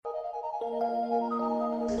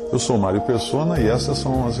Eu sou Mário Persona e essas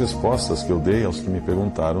são as respostas que eu dei aos que me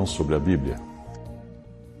perguntaram sobre a Bíblia.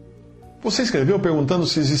 Você escreveu perguntando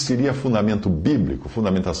se existiria fundamento bíblico,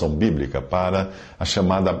 fundamentação bíblica para a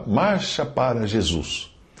chamada Marcha para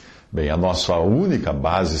Jesus. Bem, a nossa única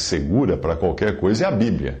base segura para qualquer coisa é a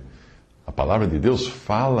Bíblia. A palavra de Deus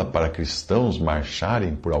fala para cristãos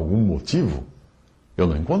marcharem por algum motivo? Eu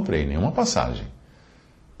não encontrei nenhuma passagem.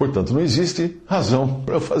 Portanto, não existe razão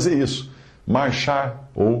para eu fazer isso. Marchar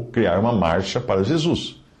ou criar uma marcha para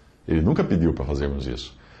Jesus. Ele nunca pediu para fazermos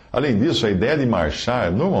isso. Além disso, a ideia de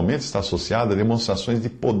marchar normalmente está associada a demonstrações de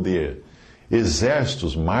poder.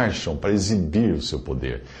 Exércitos marcham para exibir o seu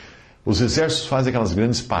poder. Os exércitos fazem aquelas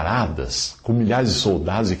grandes paradas com milhares de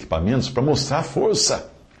soldados e equipamentos para mostrar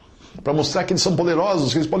força, para mostrar que eles são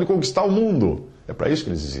poderosos, que eles podem conquistar o mundo. É para isso que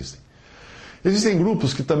eles existem. Existem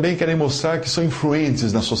grupos que também querem mostrar que são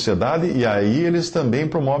influentes na sociedade e aí eles também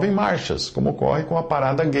promovem marchas, como ocorre com a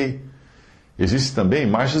parada gay. Existem também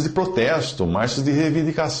marchas de protesto, marchas de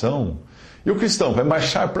reivindicação. E o cristão vai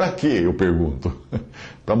marchar para quê, eu pergunto?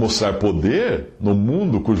 Para mostrar poder no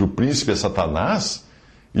mundo cujo príncipe é Satanás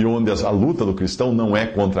e onde a luta do cristão não é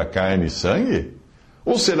contra carne e sangue?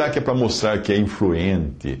 Ou será que é para mostrar que é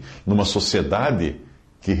influente numa sociedade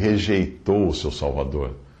que rejeitou o seu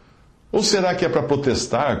Salvador? Ou será que é para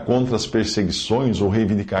protestar contra as perseguições ou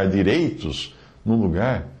reivindicar direitos num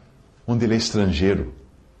lugar onde ele é estrangeiro?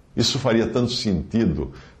 Isso faria tanto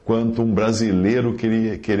sentido quanto um brasileiro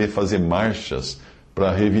querer fazer marchas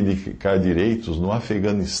para reivindicar direitos no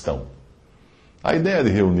Afeganistão. A ideia de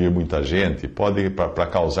reunir muita gente pode, para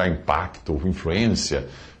causar impacto ou influência,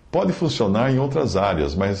 pode funcionar em outras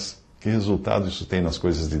áreas, mas que resultado isso tem nas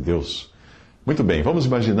coisas de Deus? Muito bem, vamos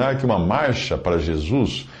imaginar que uma marcha para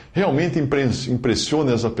Jesus realmente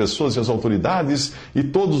impressione as pessoas e as autoridades e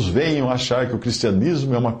todos venham achar que o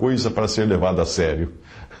cristianismo é uma coisa para ser levada a sério.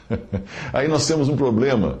 Aí nós temos um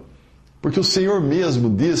problema, porque o Senhor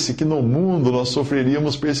mesmo disse que no mundo nós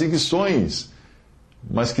sofreríamos perseguições,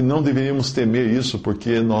 mas que não deveríamos temer isso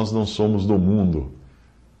porque nós não somos do mundo.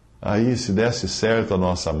 Aí, se desse certo a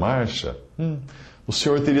nossa marcha, o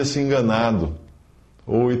Senhor teria se enganado.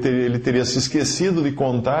 Ou ele teria se esquecido de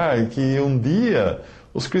contar que um dia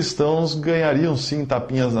os cristãos ganhariam sim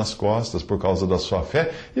tapinhas nas costas por causa da sua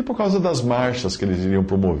fé e por causa das marchas que eles iriam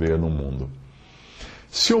promover no mundo.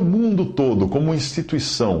 Se o mundo todo, como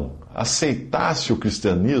instituição, aceitasse o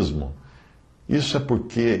cristianismo, isso é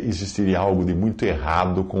porque existiria algo de muito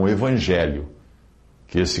errado com o evangelho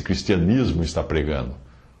que esse cristianismo está pregando.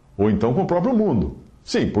 Ou então com o próprio mundo.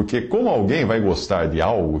 Sim, porque como alguém vai gostar de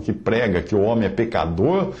algo que prega que o homem é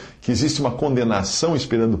pecador, que existe uma condenação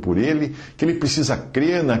esperando por ele, que ele precisa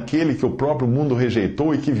crer naquele que o próprio mundo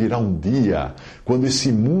rejeitou e que virá um dia, quando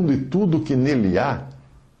esse mundo e tudo que nele há,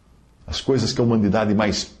 as coisas que a humanidade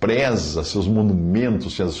mais preza, seus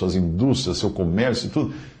monumentos, as suas indústrias, seu comércio e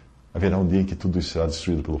tudo, haverá um dia em que tudo isso será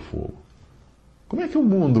destruído pelo fogo. Como é que o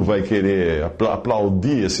mundo vai querer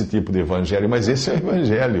aplaudir esse tipo de evangelho? Mas esse é o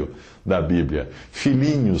evangelho da Bíblia.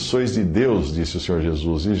 Filhinhos, sois de Deus, disse o Senhor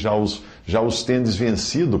Jesus, e já os tendes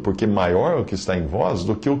vencido, porque maior é o que está em vós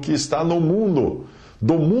do que o que está no mundo.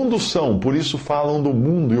 Do mundo são, por isso falam do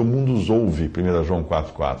mundo, e o mundo os ouve. 1 João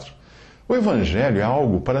 4,4. O evangelho é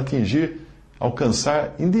algo para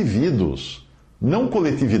alcançar indivíduos, não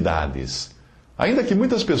coletividades. Ainda que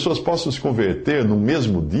muitas pessoas possam se converter no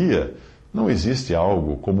mesmo dia, não existe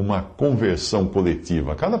algo como uma conversão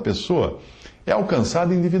coletiva. Cada pessoa é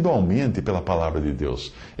alcançada individualmente pela palavra de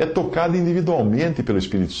Deus, é tocada individualmente pelo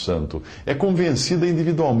Espírito Santo, é convencida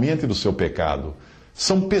individualmente do seu pecado.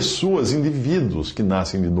 São pessoas, indivíduos que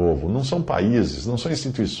nascem de novo, não são países, não são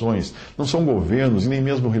instituições, não são governos e nem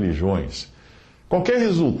mesmo religiões. Qualquer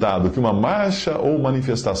resultado que uma marcha ou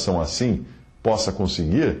manifestação assim possa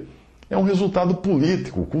conseguir é um resultado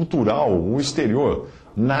político, cultural, ou exterior.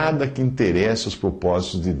 Nada que interesse os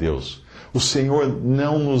propósitos de Deus. O Senhor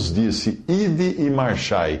não nos disse, ide e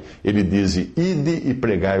marchai. Ele diz, ide e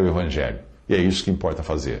pregai o Evangelho. E é isso que importa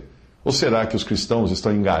fazer. Ou será que os cristãos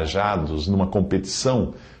estão engajados numa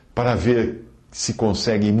competição para ver se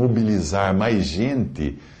conseguem mobilizar mais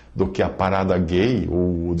gente do que a parada gay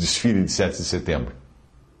ou o desfile de 7 de setembro?